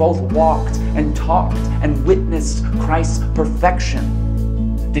 yet they both walked and talked and witnessed Christ's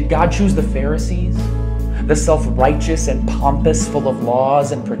perfection. Did God choose the Pharisees? The self-righteous and pompous, full of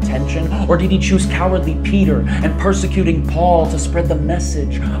laws and pretension? Or did he choose cowardly Peter and persecuting Paul to spread the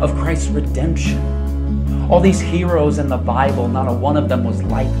message of Christ's redemption? All these heroes in the Bible, not a one of them was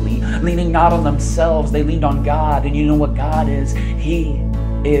likely. Leaning not on themselves, they leaned on God. And you know what God is? He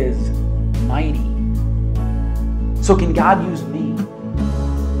is mighty. So can God use me?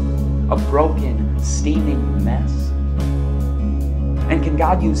 A broken, steaming mess? And can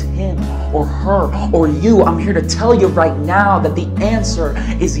God use him or her or you? I'm here to tell you right now that the answer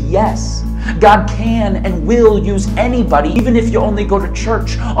is yes. God can and will use anybody, even if you only go to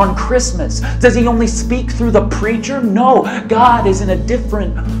church on Christmas. Does he only speak through the preacher? No, God is in a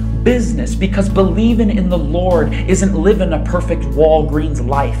different business, because believing in the Lord isn't living a perfect Walgreens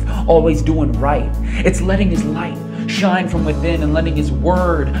life, always doing right. It's letting his light shine from within and letting his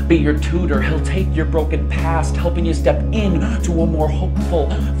word be your tutor. He'll take your broken past, helping you step into a more hopeful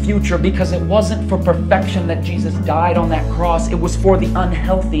future, because it wasn't for perfection that Jesus died on that cross. It was for the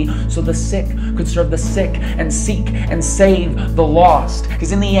unhealthy, so the sick could serve the sick and seek and save the lost.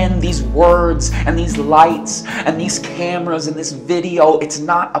 Because in the end, these words and these lights and these cameras and this video, it's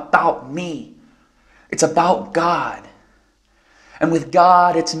not about me. It's about God. And with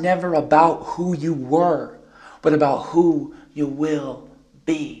God, it's never about who you were, but about who you will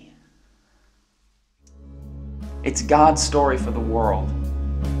be. It's God's story for the world,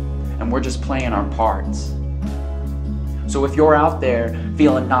 and we're just playing our parts. So if you're out there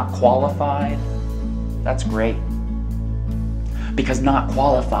feeling not qualified, that's great. Because not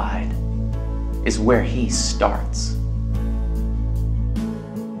qualified is where he starts.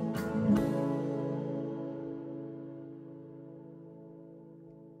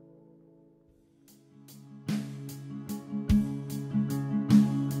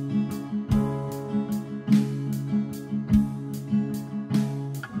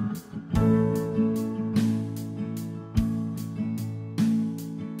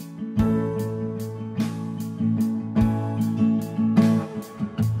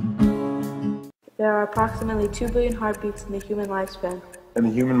 There are approximately 2 billion heartbeats in the human lifespan. And the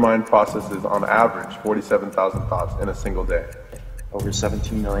human mind processes, on average, 47,000 thoughts in a single day. Over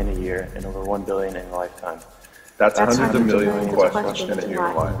 17 million a year and over 1 billion in a lifetime. That's hundreds of millions of questions in a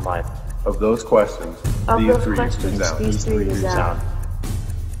human life. Of those questions, these three resound.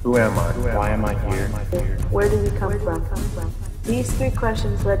 Who am I? Why am I here? Where do we come from? These 3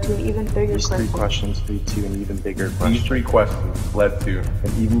 questions led to an even bigger question. These 3 questions lead to an even bigger question. These 3 questions led to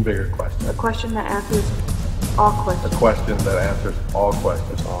an even bigger question. A question that answers all questions. A question that answers all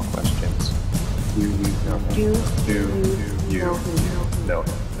questions. All questions. Do you know him? Do you know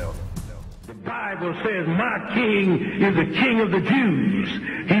him? The Bible says, my king is the king of the Jews.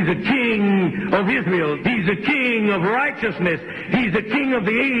 He's a king of Israel. He's a king of righteousness. He's the king of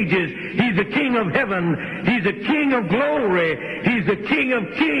the ages. He's the king of heaven. He's the king of glory. He's the king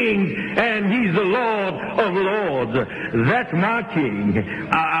of kings. And he's the Lord of lords. That's my king.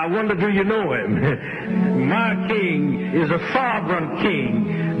 I wonder, do you know him? My king is a sovereign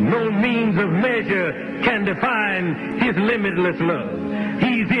king. No means of measure can define his limitless love.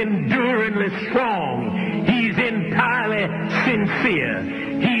 He's enduringly strong. He's in entirely sincere.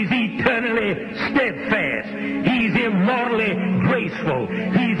 He's eternally steadfast. He's immortally graceful.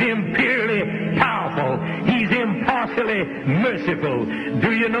 He's imperially powerful. He's impartially merciful.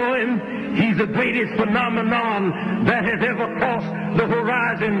 Do you know him? He's the greatest phenomenon that has ever crossed the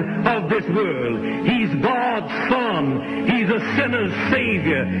horizon of this world. He's God's Son. He's a sinner's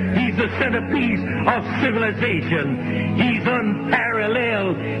Savior. He's the centerpiece of civilization. He's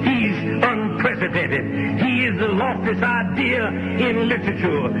unparalleled. He's unprecedented. He is the loftiest idea in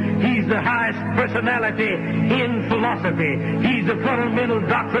literature. He's the highest personality in philosophy. He's the fundamental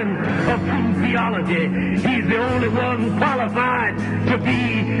doctrine of true theology. He's the only one qualified to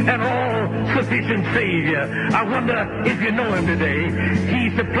be an all-sufficient Savior. I wonder if you know him today.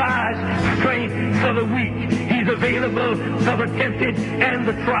 He supplies strength for the weak. He's available for the tempted and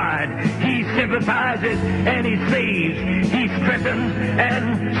the tried. He sympathizes and he saves. He strengthens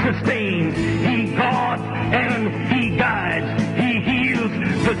and sustains. He guards and he guides. He heals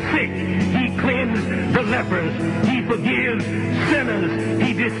the sick. He cleanses the lepers. He forgives sinners.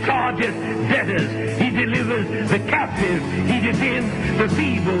 He discharges debtors. He delivers the captive. He defends the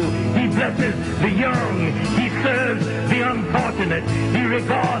feeble. He blesses the young. He serves the unfortunate. He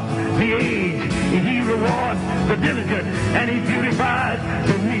regards the aged. He rewards the diligent. And he beautifies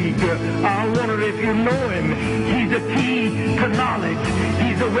the meek. I wonder if you know him. He's a key to knowledge.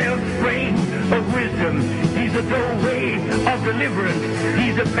 He's a wellspring of wisdom. He's a doorway of deliverance.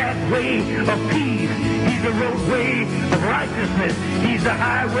 He's a pathway of peace. He's a roadway of righteousness. He's a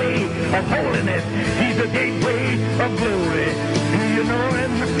highway of holiness. He's a gateway of glory. Do you know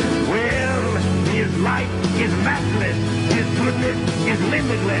him? Well, his light is matchless. His goodness is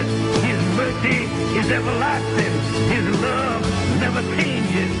limitless. His mercy is everlasting. His love never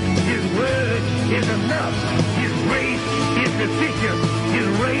changes. His word is enough. His grace is sufficient. His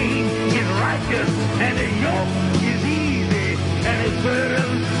reign is righteous. And his yoke is easy. And his burden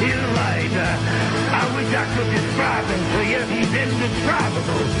is light. I wish I could describe him to you. He's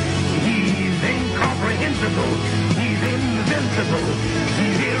indescribable. He's incomprehensible. He's invincible.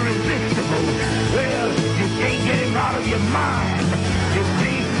 He's irresistible. Well, you can't get him out of your mind.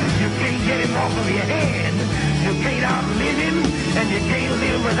 You can't get him off of your hand. You can't outlive him, and you can't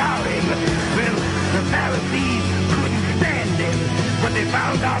live without him. Well, the Pharisees couldn't stand him, but they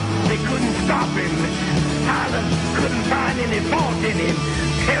found out they couldn't stop him. Pilate couldn't find any fault in him.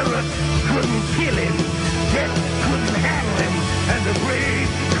 Herod couldn't kill him. Death couldn't handle him, and the grave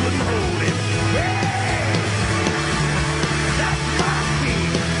couldn't hold him. Yeah! That's my king.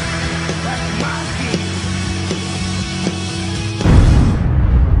 That's my king.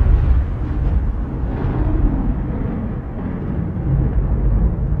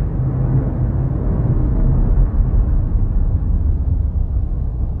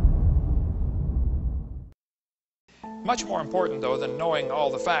 Much more important, though, than knowing all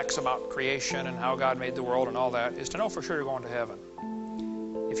the facts about creation and how God made the world and all that, is to know for sure you're going to heaven.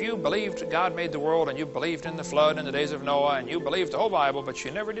 If you believed God made the world and you believed in the flood in the days of Noah and you believed the whole Bible, but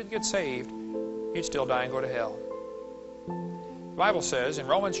you never did get saved, you'd still die and go to hell. The Bible says in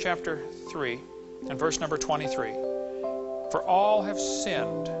Romans chapter 3 and verse number 23, "For all have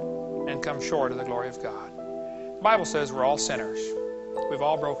sinned and come short of the glory of God." The Bible says we're all sinners. We've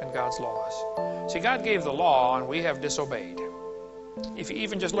all broken God's laws. See, God gave the law and we have disobeyed. If you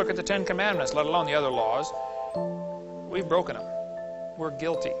even just look at the 10 Commandments, let alone the other laws, we've broken them. We're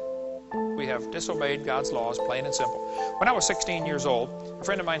guilty. We have disobeyed God's laws, plain and simple. When I was 16 years old, a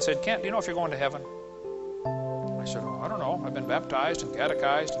friend of mine said, "Kent, do you know if you're going to heaven?" I said, "Oh, I don't know. I've been baptized and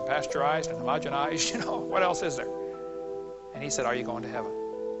catechized and pasteurized and homogenized. You know, what else is there?" And he said, "Are you going to heaven?"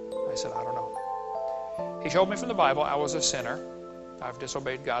 I said, "I don't know." He showed me from the Bible I was a sinner. I've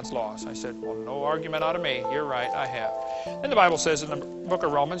disobeyed God's laws. I said, "Well, no argument out of me. You're right, I have." Then the Bible says in the book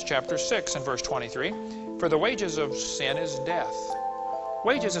of Romans chapter 6 and verse 23, "For the wages of sin is death."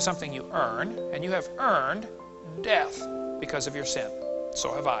 Wages is something you earn, and you have earned death because of your sin.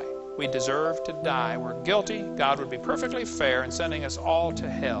 So have I. We deserve to die. We're guilty. God would be perfectly fair in sending us all to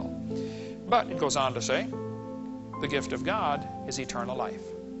hell. But it goes on to say, the gift of God is eternal life.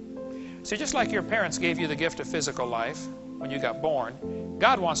 See, just like your parents gave you the gift of physical life when you got born,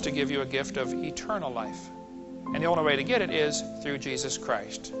 God wants to give you a gift of eternal life. And the only way to get it is through Jesus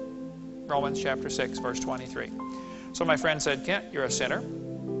Christ. Romans chapter 6, verse 23. So my friend said, "Kent, you're a sinner."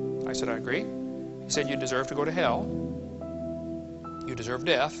 I said, "I agree." He said, "You deserve to go to hell. You deserve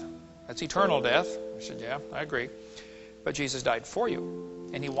death. That's eternal death." I said, "Yeah, I agree. But Jesus died for you,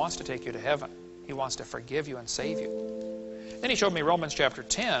 and he wants to take you to heaven. He wants to forgive you and save you." Then he showed me Romans chapter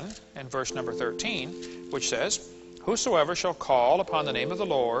 10 and verse number 13, which says, "Whosoever shall call upon the name of the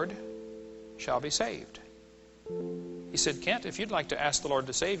Lord shall be saved." He said, Kent, if you'd like to ask the Lord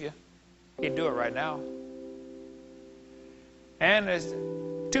to save you, He'd do it right now.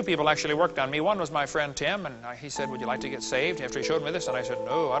 And two people actually worked on me. One was my friend Tim, and he said, would you like to get saved? After he showed me this, and I said,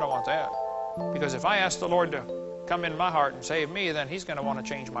 no, I don't want that. Because if I ask the Lord to come in my heart and save me, then He's going to want to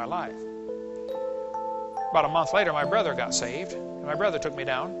change my life. About a month later, my brother got saved. And my brother took me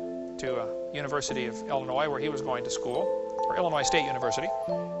down to University of Illinois, where he was going to school, or Illinois State University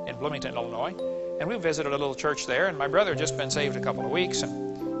in Bloomington, Illinois. And we visited a little church there, and my brother had just been saved a couple of weeks,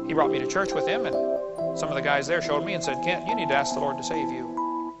 and he brought me to church with him, and some of the guys there showed me and said, Kent, you need to ask the Lord to save you.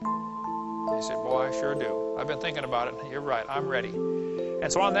 I said, boy, I sure do. I've been thinking about it. You're right, I'm ready.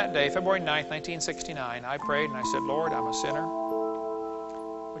 And so on that day, February 9th, 1969, I prayed and I said, Lord, I'm a sinner.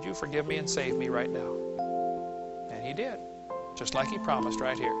 Would you forgive me and save me right now? And He did, just like He promised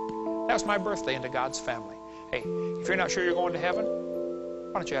right here. That was my birthday into God's family. Hey, if you're not sure you're going to heaven,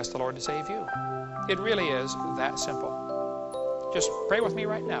 why don't you ask the Lord to save you? It really is that simple. Just pray with me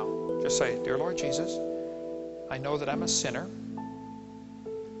right now. Just say, Dear Lord Jesus, I know that I'm a sinner.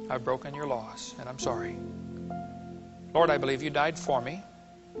 I've broken your laws, and I'm sorry. Lord, I believe you died for me.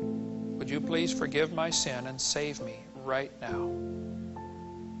 Would you please forgive my sin and save me right now?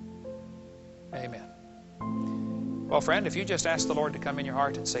 Amen. Well, friend, if you just ask the Lord to come in your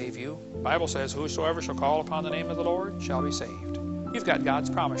heart and save you, the Bible says, whosoever shall call upon the name of the Lord shall be saved. You've got God's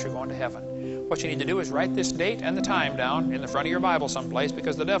promise you're going to heaven. What you need to do is write this date and the time down in the front of your Bible someplace,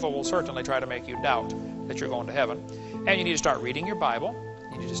 because the devil will certainly try to make you doubt that you're going to heaven. And you need to start reading your Bible.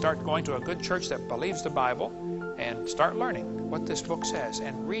 You need to start going to a good church that believes the Bible and start learning what this book says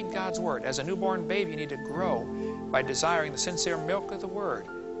and read God's Word. As a newborn baby, you need to grow by desiring the sincere milk of the Word.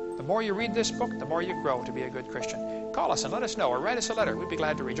 The more you read this book, the more you grow to be a good Christian. Call us and let us know, or write us a letter. We'd be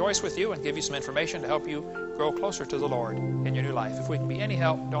glad to rejoice with you and give you some information to help you grow closer to the Lord in your new life. If we can be any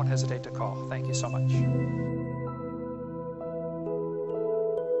help, don't hesitate to call. Thank you so much.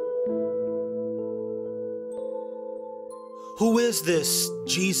 Who is this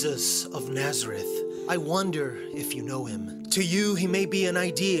Jesus of Nazareth? I wonder if you know Him. To you, He may be an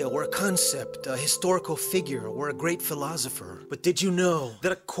idea or a concept, a historical figure, or a great philosopher. But did you know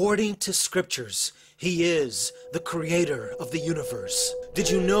that according to Scriptures, He is the creator of the universe? Did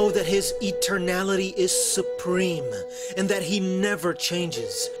you know that His eternality is supreme and that He never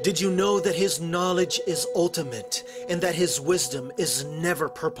changes? Did you know that His knowledge is ultimate and that His wisdom is never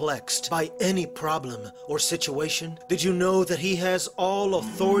perplexed by any problem or situation? Did you know that He has all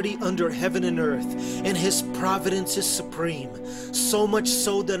authority under heaven and earth and His providence is supreme? So much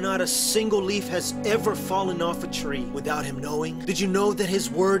so that not a single leaf has ever fallen off a tree without Him knowing. Did you know that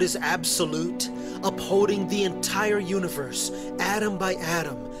His word is absolute, upholding the entire universe, atom by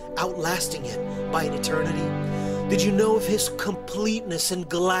atom, outlasting it by an eternity? Did you know of His completeness and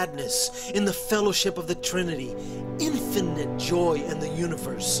gladness in the fellowship of the Trinity, infinite joy in the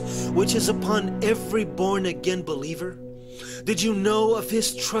universe, which is upon every born-again believer? Did you know of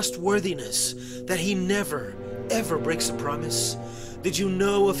His trustworthiness, that He never, ever breaks a promise? Did you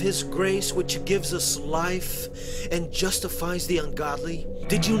know of His grace, which gives us life and justifies the ungodly?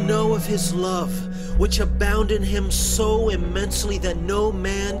 Did you know of His love, which abound in Him so immensely that no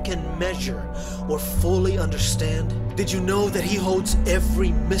man can measure or fully understand? Did you know that He holds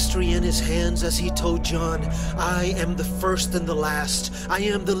every mystery in His hands, as He told John, I am the first and the last. I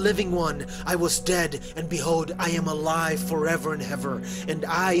am the living one. I was dead, and behold, I am alive forever and ever, and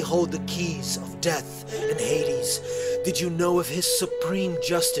I hold the keys of death and Hades. Did you know of His supreme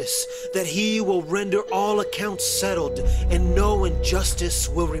justice, that He will render all accounts settled, and no injustice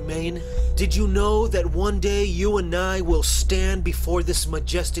will remain? Did you know that one day you and I will stand before this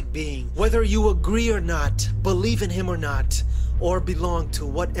majestic being, whether you agree or not, believe in Him or not, or belong to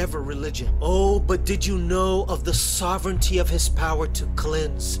whatever religion? Oh, but did you know of the sovereignty of His power to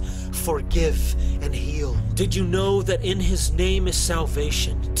cleanse, forgive, and heal? Did you know that in His name is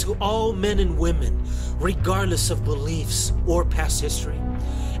salvation to all men and women, regardless of beliefs or past history?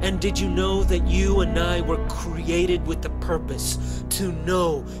 And did you know that you and I were created with the purpose to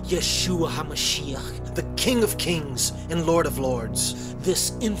know Yeshua HaMashiach, the King of Kings and Lord of Lords,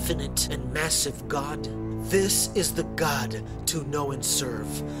 this infinite and massive God? This is the God to know and serve.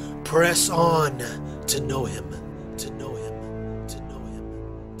 Press on to know Him.